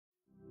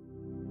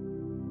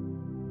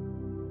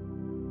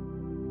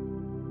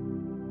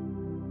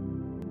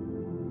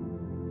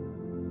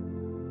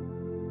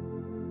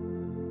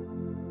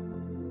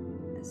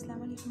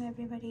Welcome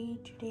everybody.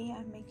 Today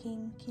I'm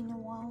making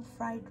quinoa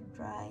fried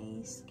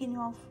rice,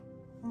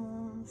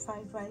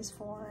 fried rice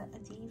for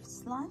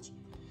Adif's lunch,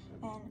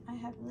 and I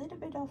have a little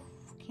bit of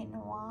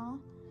quinoa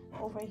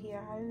over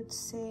here. I would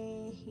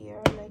say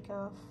here like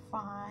a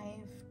 5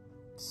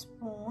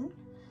 spoon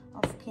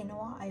of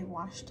quinoa. I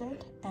washed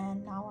it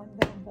and now I'm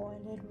gonna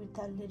boil it with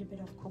a little bit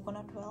of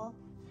coconut oil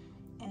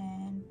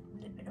and a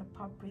little bit of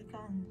paprika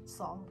and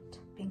salt,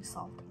 pink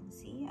salt. You can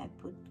see I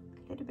put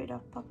a little bit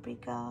of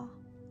paprika,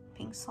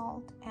 pink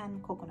salt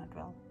and coconut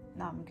oil.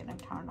 Now I'm gonna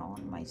turn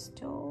on my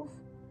stove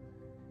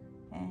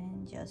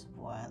and just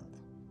boil.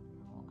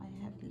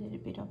 I have a little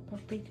bit of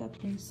paprika,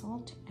 pink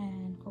salt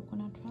and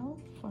coconut oil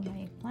for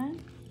my eggplant,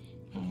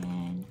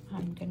 and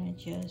I'm gonna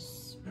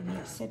just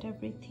mix it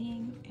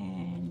everything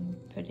and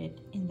put it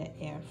in the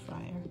air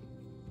fryer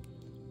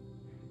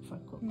for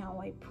cooking. Now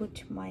I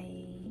put my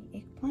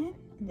eggplant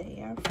in the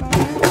air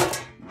fryer.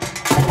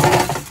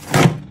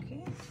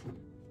 Okay.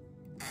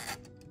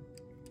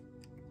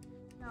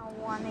 Now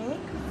 1 egg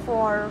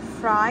for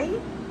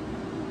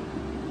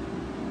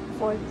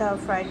the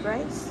fried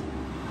rice.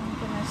 I'm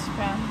gonna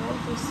scramble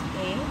this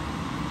egg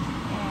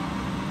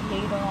and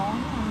later on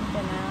I'm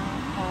gonna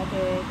add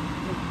it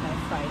with my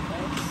fried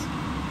rice.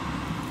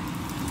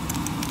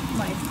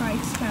 My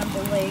fried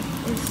scrambled egg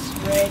is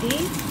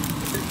ready,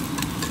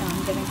 so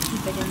I'm gonna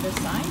keep it in the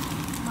side.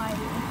 My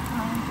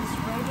eggplant is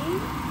ready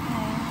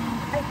and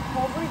I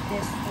covered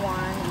this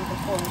one with a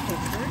foil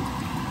paper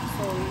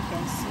so you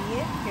can see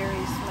it. Here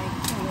is my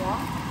quinoa,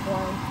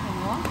 boiled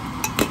quinoa.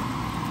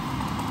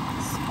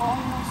 It's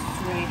almost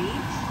ready,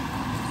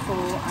 so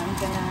I'm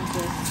gonna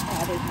just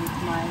add it with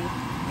my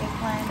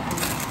eggplant and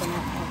I'm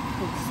gonna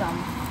put some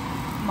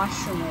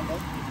mushroom in it.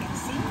 You can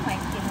see my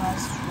quinoa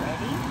is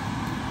ready.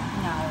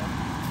 Now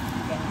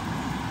I'm gonna,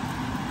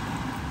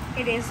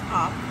 it is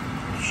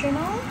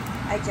optional.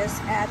 I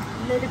just add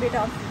a little bit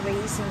of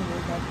raisin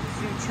with it.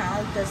 If your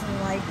child doesn't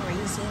like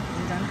raisin,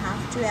 you don't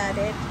have to add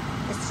it.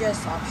 It's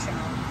just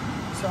optional.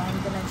 So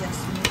I'm gonna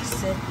just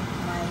mix it with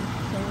my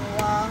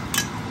quinoa,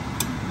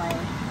 my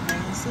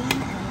raisin,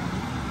 and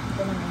I'm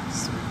gonna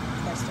mix with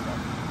vegetable.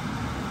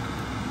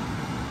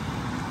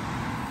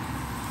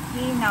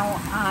 Okay, now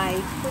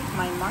I put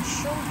my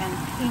mushroom and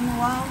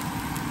quinoa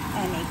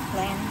and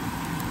eggplant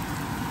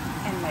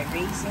and my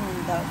raisin in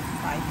the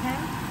fry pan,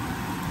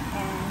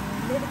 and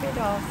a little bit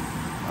of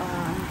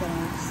I'm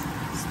gonna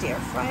stir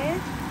fry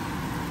it.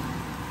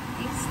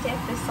 This step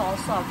is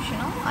also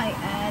optional. I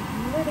add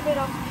a little bit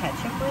of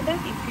ketchup with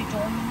it. If you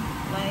don't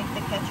like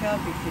the ketchup,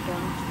 if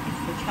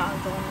your child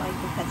don't like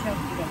the ketchup,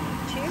 you don't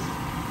need to.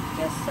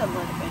 Just a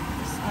little bit.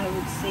 I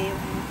would say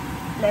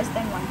less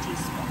than 1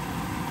 teaspoon.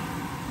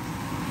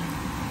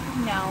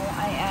 Now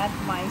I add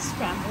my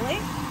scrambled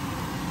egg,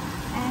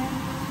 and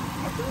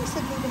I think it's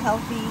a good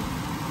healthy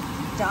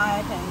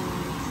diet and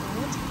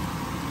food.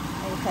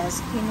 It has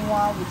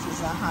quinoa, which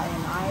is high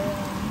in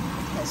iron.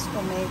 It has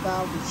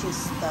omega, which is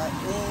the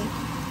egg,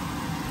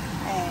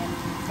 and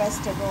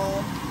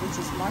vegetable, which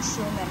is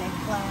mushroom and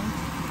eggplant,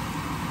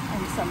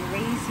 and some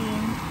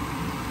raisin.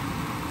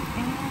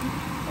 And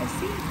let's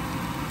see.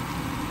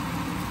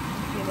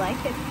 If you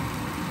like it,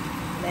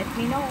 let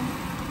me know.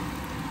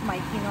 My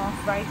quinoa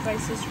fried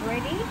rice is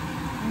ready.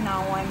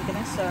 Now I'm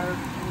gonna serve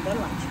in the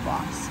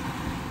lunchbox.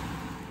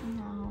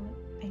 Now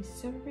I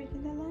serve it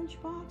in the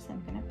lunchbox.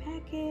 I'm gonna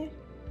pack it.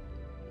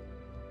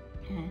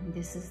 And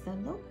this is the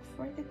look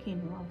for the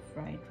quinoa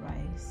fried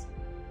rice.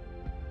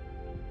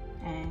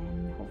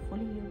 And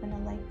hopefully you're gonna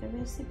like the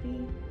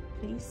recipe.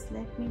 Please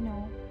let me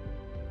know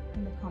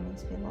in the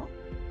comments below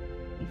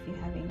if you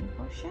have any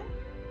question.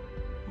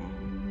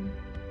 And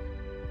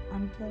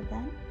until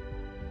then,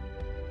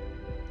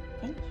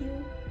 thank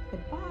you.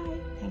 Goodbye.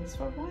 Thanks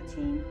for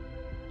watching.